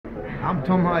I'm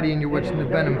Tom Hardy and you're watching the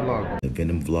Venom vlog. The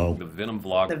Venom vlog. The Venom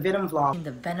vlog. The Venom vlog.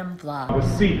 The Venom vlog.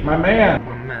 Siike, my man.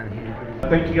 My man here.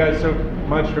 Thank you guys so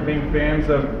much for being fans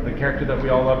of the character that we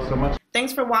all love so much.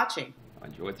 Thanks for watching.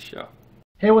 Enjoy the show.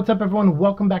 Hey, what's up everyone?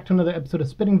 Welcome back to another episode of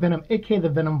Spitting Venom, aka the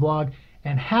Venom vlog.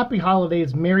 And happy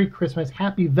holidays, Merry Christmas,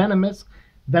 happy Venomous.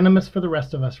 Venomous for the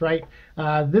rest of us, right?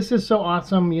 This is so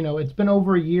awesome. You know, it's been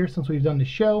over a year since we've done the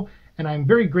show, and I'm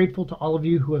very grateful to all of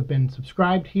you who have been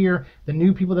subscribed here, the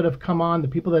new people that have come on, the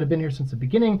people that have been here since the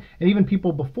beginning, and even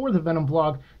people before the Venom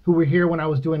vlog who were here when I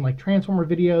was doing like Transformer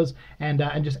videos and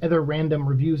just other random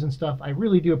reviews and stuff. I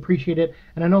really do appreciate it,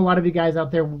 and I know a lot of you guys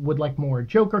out there would like more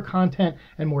Joker content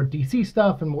and more DC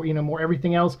stuff and more, you know, more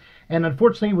everything else. And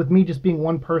unfortunately, with me just being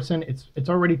one person, it's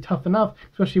already tough enough,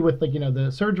 especially with, like, you know,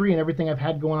 the surgery and everything I've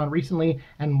had going on recently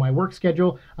and my work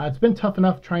schedule. It's been tough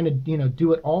enough trying to, you know,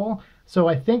 do it all. So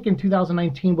I think in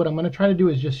 2019, what I'm going to try to do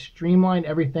is just streamline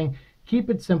everything, keep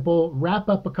it simple, wrap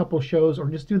up a couple shows, or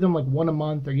just do them like one a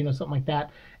month, or, you know, something like that.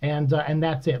 And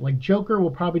that's it. Like Joker, we'll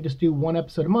probably just do one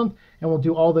episode a month, and we'll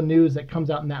do all the news that comes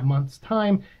out in that month's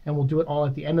time, and we'll do it all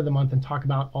at the end of the month and talk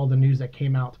about all the news that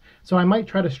came out. So I might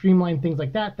try to streamline things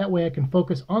like that. That way I can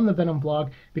focus on the Venom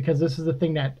vlog, because this is the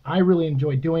thing that I really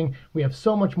enjoy doing. We have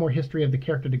so much more history of the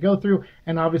character to go through,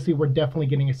 and obviously we're definitely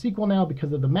getting a sequel now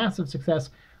because of the massive success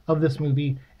of this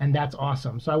movie, and that's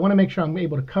awesome. So I want to make sure I'm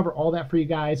able to cover all that for you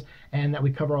guys, and that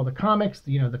we cover all the comics,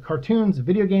 you know, the cartoons, the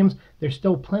video games. There's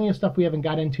still plenty of stuff we haven't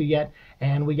got into yet,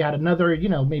 and we got another, you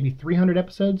know, maybe 300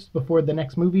 episodes before the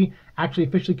next movie actually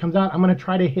officially comes out. I'm going to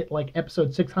try to hit like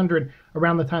episode 600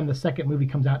 around the time the second movie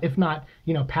comes out, if not,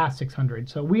 you know, past 600.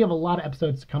 So we have a lot of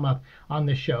episodes to come up on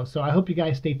this show. So I hope you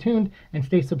guys stay tuned and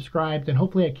stay subscribed, and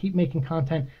hopefully I keep making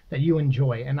content that you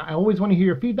enjoy. And I always want to hear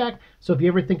your feedback, so if you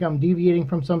ever think I'm deviating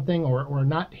from something or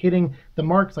not hitting the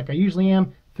marks like I usually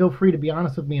am, feel free to be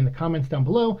honest with me in the comments down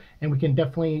below, and we can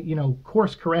definitely, you know,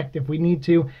 course correct if we need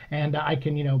to, and I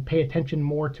can, you know, pay attention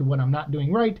more to what I'm not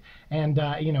doing right, and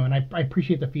you know, and I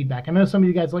appreciate the feedback. I know some of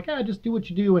you guys are like, just do what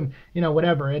you do, and, you know,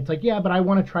 whatever. It's like, yeah, but I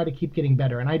want to try to keep getting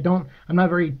better, and I'm not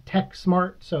very tech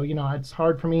smart, so, you know, it's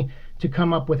hard for me to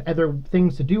come up with other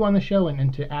things to do on the show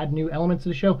and to add new elements to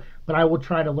the show, but I will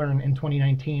try to learn in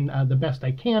 2019 the best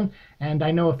I can. And I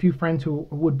know a few friends who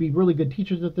would be really good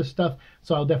teachers at this stuff,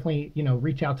 so I'll definitely, you know,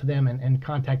 reach out to them and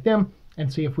contact them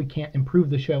and see if we can't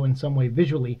improve the show in some way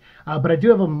visually. But I do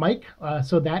have a mic,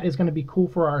 so that is going to be cool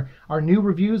for our new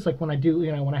reviews. Like when I do,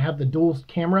 you know, when I have the dual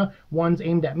camera, one's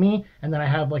aimed at me, and then I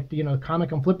have like the, you know,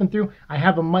 comic I'm flipping through, I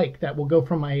have a mic that will go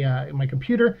from my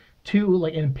computer to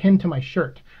like and pinned to my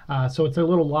shirt. So it's a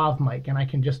little lav mic, and I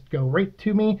can just go right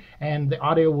to me, and the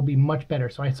audio will be much better.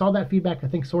 So I saw that feedback. I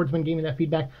think Swordsman gave me that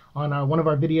feedback on one of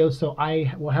our videos, so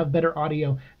I will have better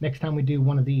audio next time we do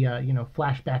one of the you know,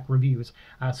 flashback reviews.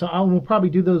 So I will probably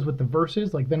do those with the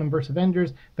verses, like Venom vs.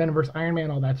 Avengers, Venom vs. Iron Man,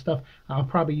 all that stuff. I'll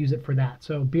probably use it for that.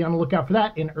 So be on the lookout for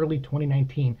that in early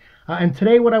 2019. And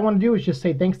today what I want to do is just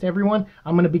say thanks to everyone.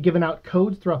 I'm going to be giving out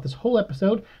codes throughout this whole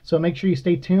episode, so make sure you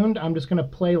stay tuned. I'm just going to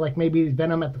play like maybe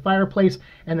Venom at the fireplace,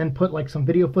 and then put like some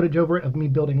video footage over it of me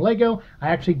building Lego. I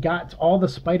actually got all the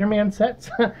Spider-Man sets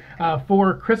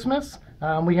for Christmas.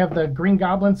 We have the Green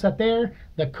Goblin set there,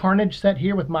 the Carnage set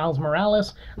here with Miles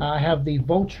Morales. I have the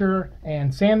Vulture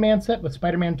and Sandman set with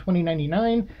Spider-Man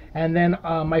 2099. And then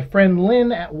my friend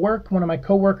Lynn at work, one of my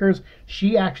co-workers,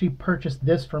 she actually purchased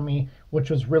this for me, which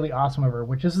was really awesome of her,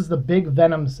 which this is the big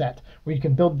Venom set, where you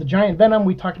can build the giant Venom.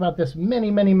 We talked about this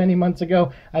many months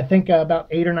ago. I think about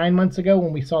 8 or 9 months ago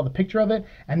when we saw the picture of it,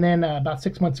 and then about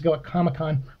 6 months ago at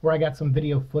Comic-Con, where I got some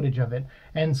video footage of it.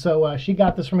 And so she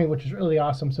got this for me, which is really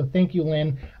awesome. So thank you,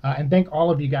 Lynn, and thank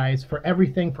all of you guys for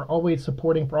everything, for always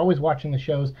supporting, for always watching the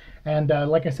shows. And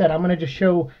like I said, I'm going to just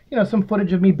show, you know, some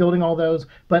footage of me building all those,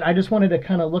 but I just wanted to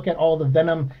kind of look at all the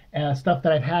Venom stuff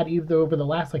that I've had either over the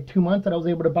last like 2 months that I was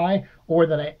able to buy, or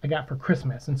that I got for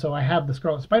Christmas. And so I have the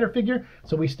Scarlet Spider figure,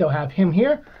 so we still have him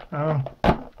here. All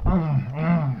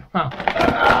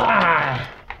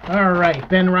right,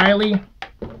 Ben Reilly,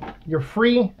 you're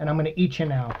free, and I'm going to eat you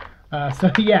now.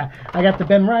 So yeah, I got the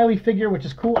Ben Reilly figure, which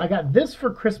is cool. I got this for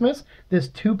Christmas, this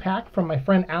 2-pack from my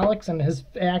friend Alex and his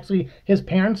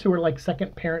parents, who are like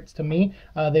second parents to me.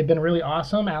 They've been really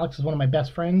awesome. Alex is one of my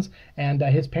best friends, and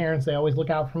his parents, they always look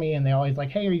out for me, and they always like,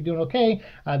 hey, are you doing okay?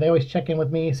 They always check in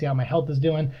with me, see how my health is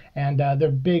doing, and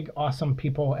they're big, awesome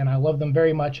people, and I love them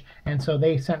very much. And so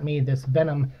they sent me this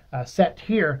Venom set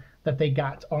here that they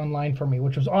got online for me,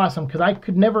 which was awesome because I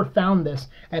could never found this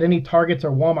at any Targets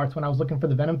or Walmarts when I was looking for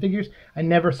the Venom figures. I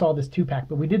never saw this 2-pack,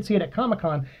 but we did see it at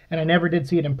Comic-Con, and I never did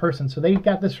see it in person. So they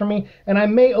got this for me, and I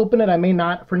may open it, I may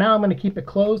not. For now, I'm going to keep it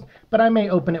closed, but I may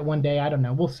open it one day. I don't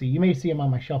know. We'll see. You may see them on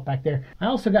my shelf back there. I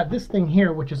also got this thing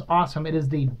here, which is awesome. It is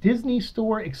the Disney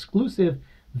Store exclusive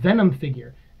Venom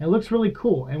figure. It looks really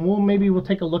cool, and we'll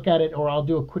take a look at it, or I'll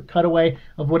do a quick cutaway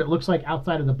of what it looks like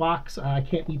outside of the box. I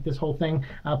can't eat this whole thing.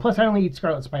 Plus, I only eat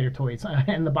Scarlet Spider toys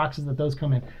and the boxes that those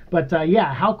come in. But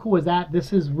yeah, how cool is that?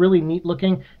 This is really neat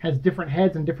looking. Has different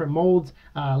heads and different molds,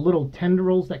 little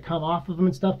tendrils that come off of them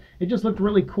and stuff. It just looked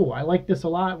really cool. I like this a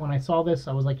lot. When I saw this,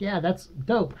 I was like, yeah, that's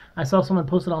dope. I saw someone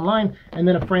post it online, and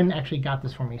then a friend actually got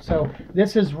this for me. So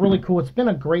this is really cool. It's been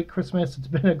a great Christmas. It's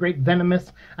been a great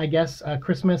Venomous, I guess,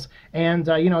 Christmas. And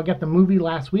you know, I got the movie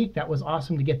last week. That was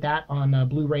awesome to get that on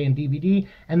Blu-ray and DVD.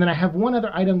 And then I have one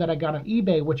other item that I got on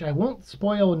eBay, which I won't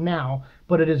spoil now,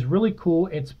 but it is really cool.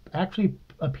 It's actually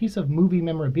a piece of movie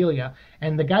memorabilia,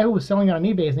 and the guy who was selling it on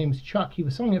eBay, his name is Chuck. He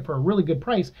was selling it for a really good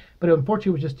price, but it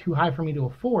unfortunately was just too high for me to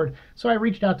afford. So I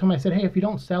reached out to him. I said, hey, if you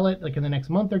don't sell it like in the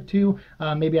next month or two,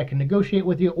 maybe I can negotiate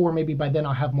with you, or maybe by then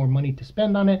I'll have more money to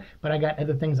spend on it. But I got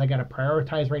other things I got to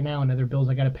prioritize right now, and other bills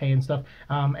I got to pay and stuff.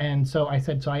 And so I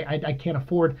said, so I can't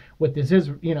afford what this is,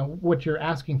 you know, what you're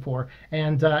asking for.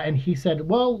 And he said,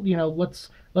 well, you know, let's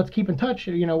keep in touch,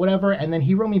 you know, whatever. And then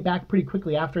he wrote me back pretty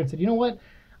quickly after and said, you know what?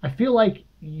 I feel like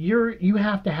you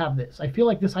have to have this. I feel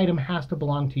like this item has to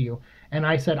belong to you. And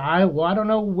I said, I don't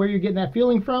know where you're getting that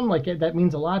feeling from. Like, that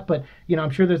means a lot, but you know,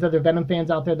 I'm sure there's other Venom fans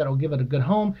out there that'll give it a good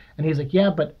home. And he's like, yeah,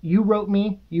 but you wrote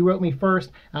me first.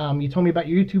 You told me about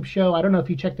your YouTube show. I don't know if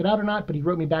you checked it out or not, but he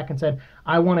wrote me back and said,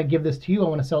 I want to give this to you. I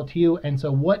want to sell it to you. And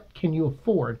so what can you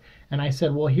afford? And I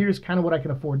said, well, here's kind of what I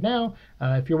can afford now.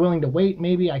 If you're willing to wait,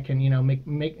 maybe I can, you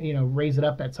know, raise it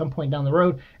up at some point down the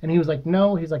road. And he was like,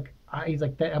 no, he's like, he's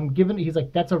like,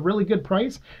 that's a really good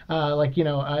price. Like, you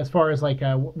know, as far as like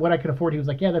what I can afford, he was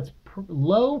like, yeah, that's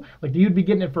low. Like, you'd be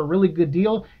getting it for a really good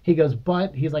deal. He goes,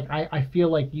 but he's like, I feel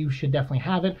like you should definitely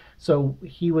have it. So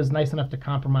he was nice enough to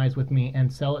compromise with me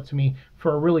and sell it to me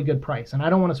for a really good price. And I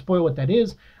don't want to spoil what that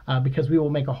is because we will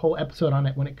make a whole episode on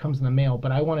it when it comes in the mail.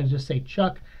 But I want to just say,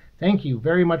 Chuck, thank you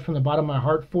very much from the bottom of my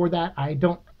heart for that. I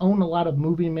don't own a lot of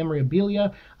movie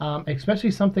memorabilia,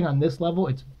 especially something on this level.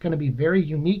 It's going to be very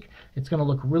unique. It's going to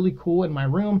look really cool in my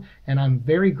room, and I'm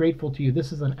very grateful to you.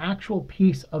 This is an actual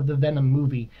piece of the Venom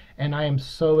movie, and I am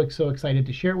so excited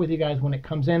to share it with you guys when it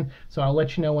comes in. So I'll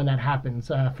let you know when that happens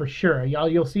for sure.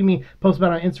 You'll see me post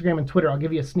about it on Instagram and Twitter. I'll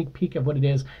give you a sneak peek of what it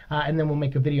is, and then we'll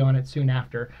make a video on it soon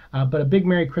after. But a big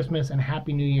Merry Christmas and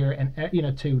Happy New Year, and you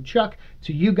know, to Chuck,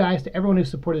 to you guys, to everyone who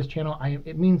supported this channel.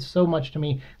 It means so much to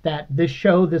me that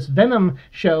this Venom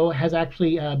show has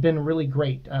actually been really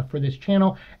great for this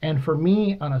channel, and for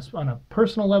me on a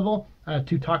personal level,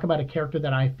 to talk about a character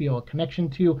that I feel a connection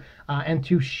to, and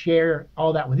to share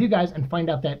all that with you guys and find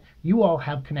out that you all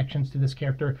have connections to this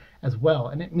character as well.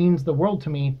 And it means the world to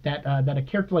me that that a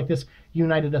character like this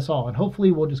united us all. And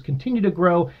hopefully we'll just continue to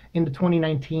grow into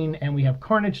 2019, and we have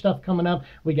Carnage stuff coming up.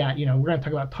 We got, you know, we're going to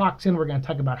talk about Toxin, we're going to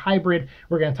talk about Hybrid,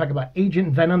 we're going to talk about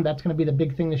Agent Venom. That's going to be the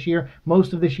big thing this year.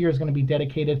 Most of this year is going to be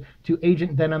dedicated to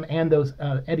Agent Venom and those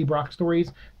Eddie Brock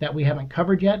stories that we haven't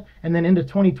covered yet. And then into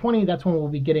 2020, that's when we'll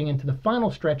be getting into the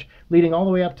final stretch, leading all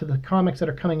the way up to the comics that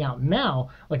are coming out now,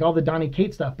 like all the Donny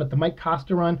Cates stuff. But the Mike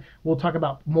Costa run, we'll talk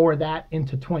about more of that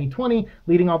into 2020,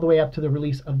 leading all the way up to the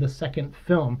release of the second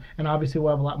film. And obviously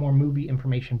we'll have a lot more movie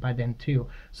information by then too.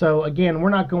 So again, we're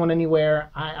not going anywhere.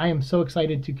 I am so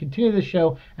excited to continue the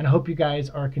show, and I hope you guys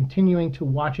are continuing to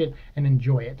watch it and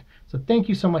enjoy it. So thank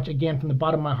you so much again from the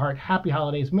bottom of my heart. Happy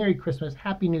holidays, Merry Christmas,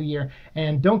 Happy New Year,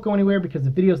 and don't go anywhere because the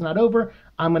video's not over.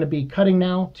 I'm going to be cutting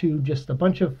now to just a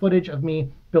bunch of footage of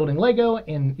me building Lego,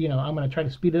 and you know, I'm going to try to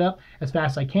speed it up as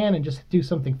fast as I can and just do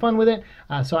something fun with it.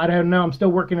 So I don't know, I'm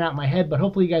still working it out in my head, but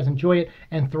hopefully you guys enjoy it.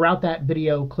 And throughout that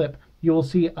video clip, you will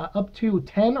see up to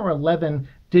 10 or 11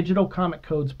 digital comic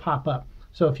codes pop up.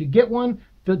 So if you get one,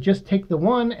 just take the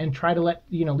one and try to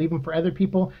leave them for other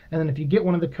people. And then if you get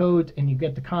one of the codes and you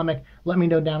get the comic, let me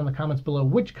know down in the comments below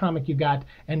which comic you got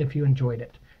and if you enjoyed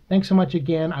it. Thanks so much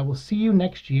again. I will see you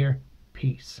next year.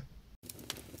 Peace.